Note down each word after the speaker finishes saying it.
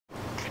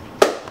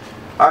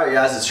Alright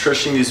guys, it's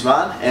Christian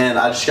Guzman, and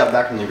I just got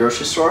back from the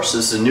grocery store, so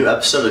this is a new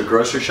episode of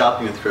Grocery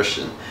Shopping with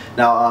Christian.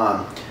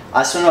 Now,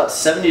 I spent about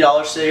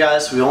 $70 today,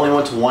 guys. We only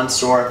went to one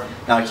store.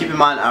 Now, keep in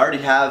mind, I already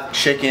have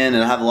chicken,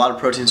 and I have a lot of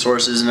protein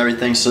sources and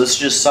everything, so this is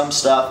just some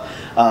stuff,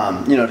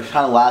 you know, to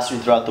kind of last me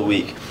throughout the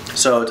week.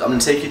 So, I'm going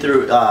to take you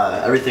through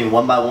everything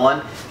one by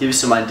one, give you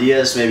some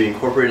ideas, maybe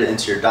incorporate it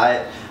into your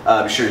diet.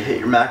 Be sure to hit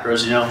your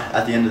macros, you know,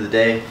 at the end of the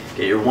day.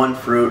 Get your one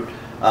fruit,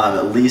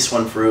 at least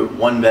one fruit,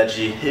 one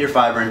veggie, hit your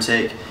fiber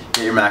intake,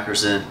 get your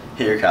macros in,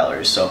 hit your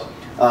calories. So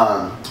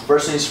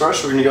first things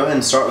first, we're going to go ahead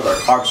and start with our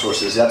carb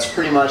sources. That's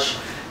pretty much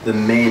the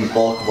main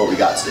bulk of what we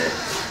got today.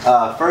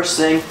 First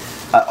thing,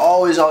 I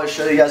always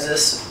show you guys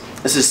this.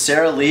 This is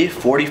Sara Lee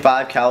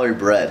 45 calorie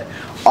bread.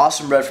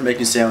 Awesome bread for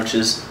making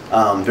sandwiches,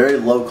 very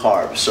low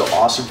carb, so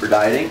awesome for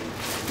dieting.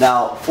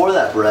 Now for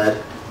that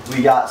bread,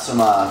 we got some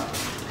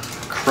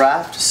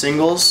Kraft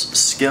Singles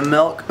skim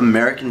milk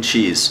American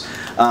cheese.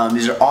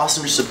 These are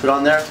awesome just to put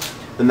on there.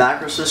 The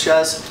macros for this,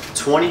 guys,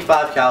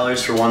 25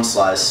 calories for one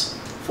slice,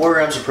 4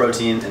 grams of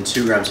protein, and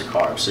 2 grams of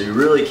carbs. So you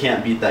really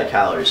can't beat that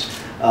calories.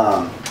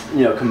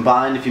 You know,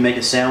 combined, if you make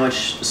a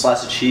sandwich, a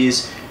slice of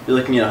cheese, you're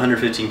looking at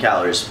 115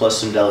 calories plus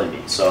some deli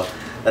meat. So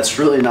that's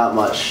really not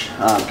much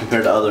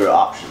compared to other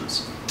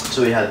options.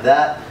 So we have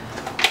that.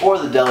 For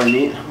the deli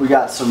meat, we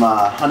got some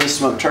honey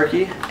smoked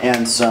turkey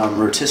and some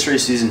rotisserie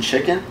seasoned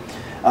chicken.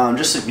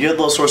 Just a good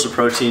little source of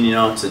protein, you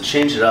know, to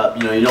change it up.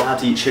 You know, you don't have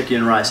to eat chicken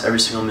and rice every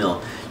single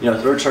meal. You know,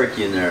 throw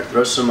turkey in there,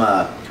 throw some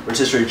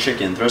rotisserie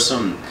chicken, throw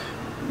some,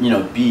 you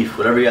know, beef,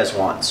 whatever you guys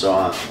want.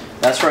 So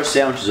that's for our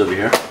sandwiches over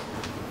here.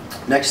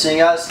 Next thing,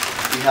 guys,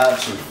 we have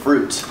some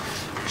fruit.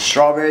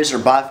 Strawberries are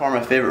by far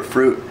my favorite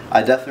fruit.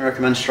 I definitely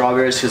recommend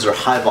strawberries because they're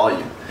high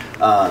volume.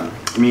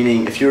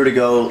 Meaning, if you were to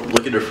go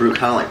look at a fruit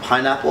kind of like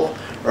pineapple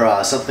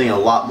or something a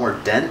lot more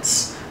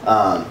dense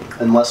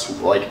and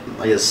less, like,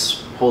 I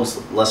guess,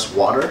 holds less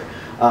water,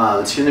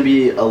 it's going to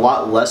be a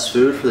lot less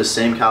food for the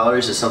same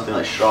calories as something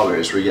like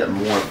strawberries where you get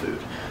more food.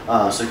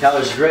 So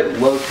calories are great,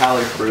 low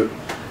calorie fruit.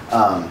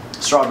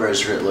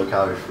 Strawberries are great, low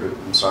calorie fruit,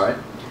 I'm sorry.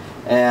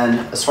 And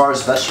as far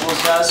as vegetables,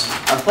 guys,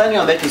 I'm planning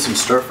on making some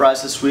stir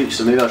fries this week,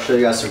 so maybe I'll show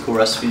you guys some cool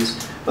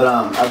recipes. But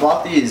I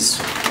bought these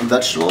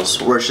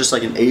vegetables where it's just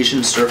like an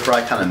Asian stir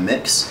fry kind of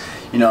mix.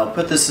 You know,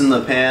 put this in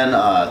the pan,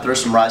 throw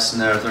some rice in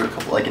there, throw a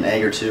couple, like an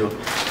egg or two,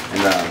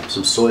 and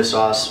some soy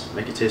sauce,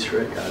 make it taste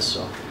great, guys.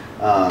 So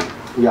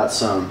we got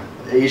some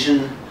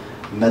Asian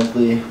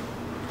medley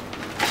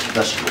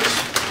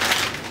vegetables.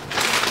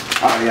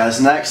 Alright guys,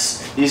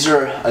 next, these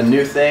are a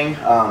new thing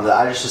that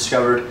I just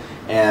discovered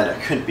and I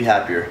couldn't be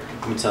happier.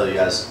 Let me tell you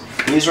guys.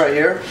 These right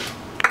here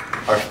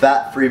are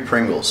fat-free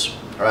Pringles,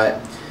 alright?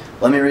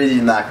 Let me read you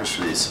the macros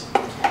for these.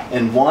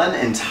 In one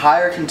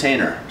entire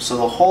container, so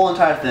the whole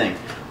entire thing,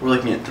 we're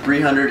looking at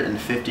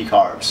 350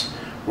 carbs.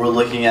 We're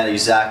looking at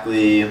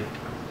exactly,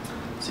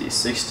 let's see,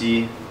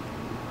 60,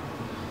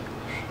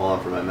 hold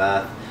on for my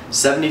math,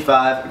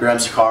 75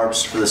 grams of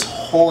carbs for this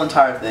whole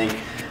entire thing,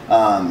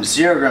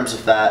 0 grams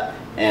of fat,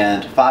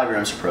 and 5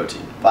 grams of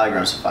protein, 5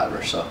 grams of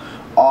fiber. So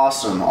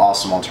awesome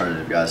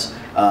alternative, guys.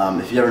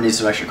 If you ever need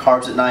some extra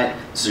carbs at night,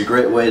 this is a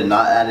great way to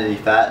not add any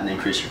fat and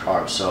increase your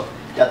carbs. So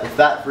you got the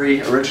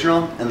fat-free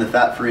original and the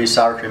fat-free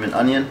sour cream and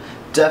onion.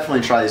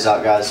 Definitely try these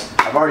out, guys.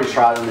 I've already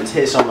tried them. They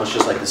taste almost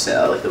just like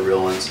the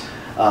real ones.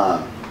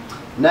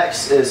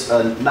 Next is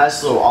a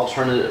nice little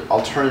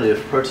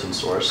alternative protein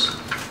source.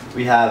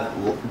 We have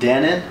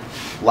Dannon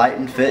Light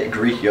and Fit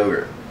Greek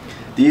yogurt.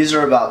 These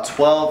are about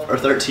 12 or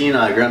 13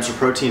 grams of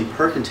protein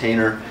per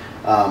container,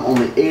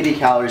 only 80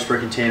 calories per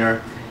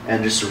container,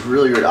 and just a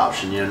really great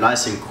option. You know,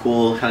 nice and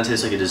cool, kind of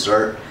tastes like a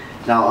dessert.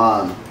 Now,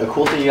 a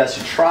cool thing you guys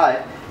should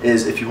try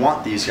is if you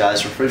want these,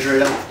 guys,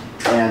 refrigerate them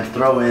and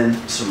throw in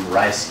some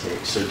rice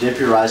cakes. So dip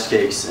your rice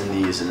cakes in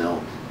these and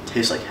it'll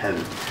taste like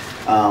heaven.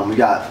 We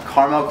got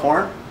caramel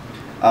corn.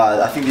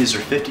 I think these are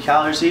 50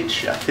 calories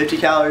each. Yeah, 50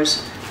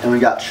 calories. And we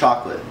got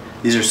chocolate.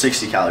 These are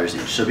 60 calories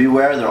each. So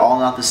beware, they're all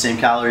not the same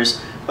calories,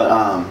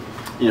 but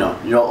you know,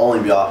 you'll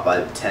only be off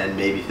by 10,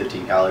 maybe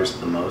 15 calories at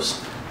the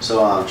most.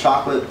 So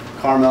chocolate,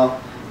 caramel,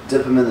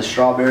 dip them in the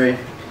strawberry,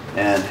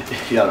 and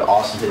you got an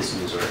awesome tasting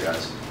dessert,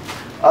 guys.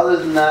 Other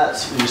than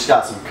that, we just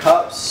got some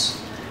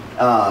cups.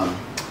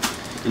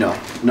 You know,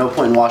 no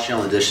point in washing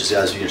all the dishes,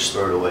 guys. You can just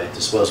throw it away,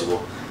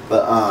 disposable.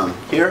 But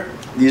here,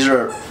 these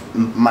are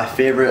my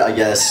favorite, I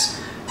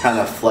guess, kind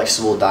of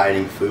flexible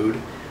dieting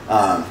food.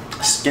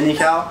 Skinny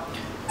Cow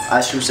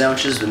ice cream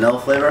sandwiches, vanilla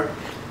flavor,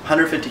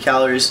 150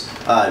 calories.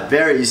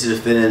 Very easy to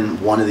fit in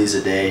one of these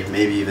a day,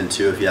 maybe even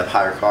 2 if you have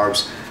higher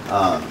carbs.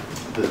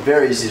 But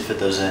very easy to fit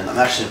those in. I'm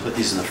actually going to put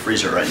these in the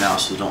freezer right now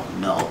so they don't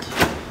melt.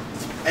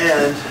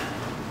 And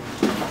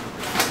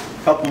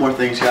a couple more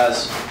things,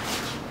 guys.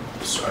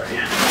 Sorry.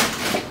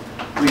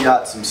 We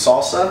got some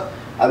salsa.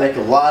 I make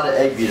a lot of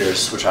egg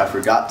beaters, which I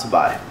forgot to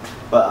buy.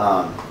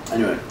 But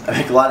anyway, I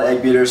make a lot of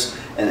egg beaters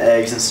and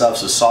eggs and stuff,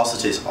 so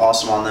salsa tastes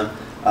awesome on them.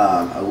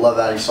 I love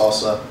adding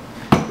salsa.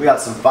 We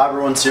got some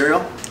Fiber One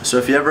cereal. So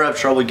if you ever have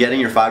trouble getting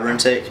your fiber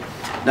intake,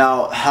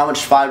 now how much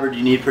fiber do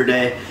you need per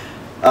day?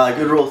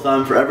 Good rule of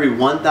thumb, for every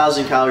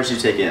 1,000 calories you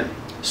take in,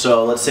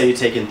 So let's say you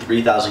take in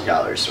 3,000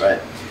 calories,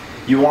 right?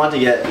 You want to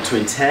get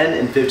between 10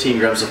 and 15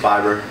 grams of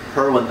fiber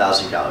per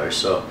 1,000 calories.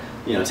 So,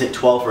 you know, take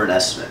 12 for an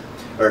estimate,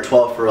 or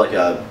 12 for like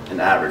an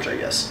average, I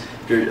guess.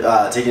 If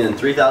you're taking in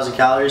 3,000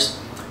 calories,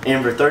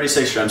 aim for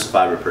 36 grams of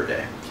fiber per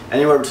day,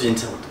 anywhere between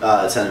 10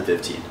 and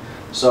 15.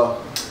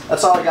 So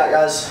that's all I got,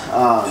 guys.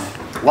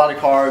 A lot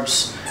of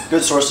carbs,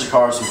 good source of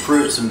carbs, some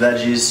fruit, some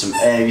veggies, some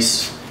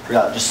eggs. We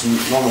got just some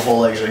normal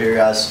whole eggs right here,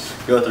 guys.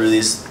 Go through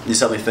these. These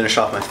help me finish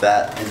off my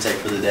fat intake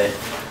for the day.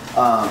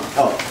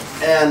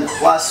 And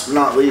last but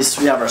not least,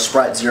 we have our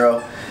Sprite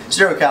Zero.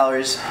 0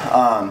 calories.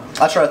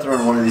 I try to throw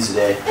in one of these a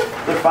day.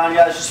 They're fine,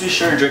 guys. Just be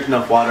sure to drink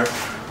enough water.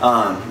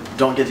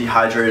 Don't get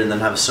dehydrated and then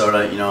have a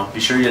soda. You know, be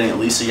sure you're getting at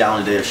least a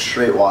gallon a day of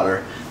straight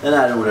water. Then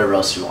add in whatever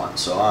else you want.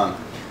 So,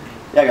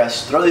 yeah,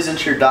 guys, throw these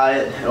into your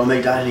diet. It'll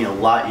make dieting a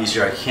lot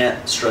easier. I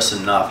can't stress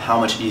enough how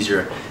much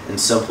easier and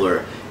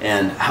simpler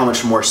and how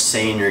much more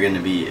sane you're going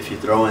to be if you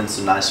throw in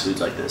some nice foods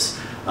like this.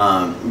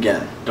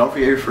 Again, don't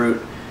forget your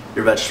fruit,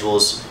 your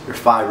vegetables, your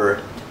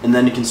fiber, and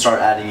then you can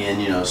start adding in,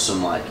 you know,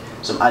 some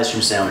ice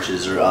cream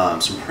sandwiches or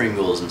some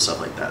Pringles and stuff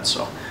like that.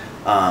 So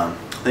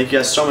thank you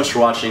guys so much for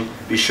watching.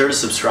 Be sure to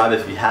subscribe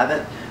if you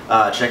haven't.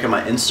 Check out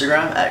my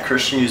Instagram at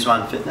Christian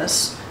Guzman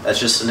Fitness. That's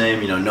just the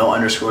name, you know, no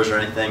underscores or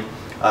anything.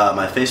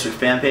 My Facebook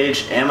fan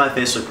page and my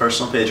Facebook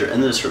personal page are in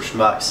the description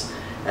box.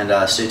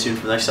 And stay tuned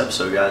for the next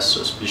episode, guys.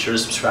 So be sure to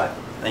subscribe.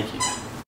 Thank you.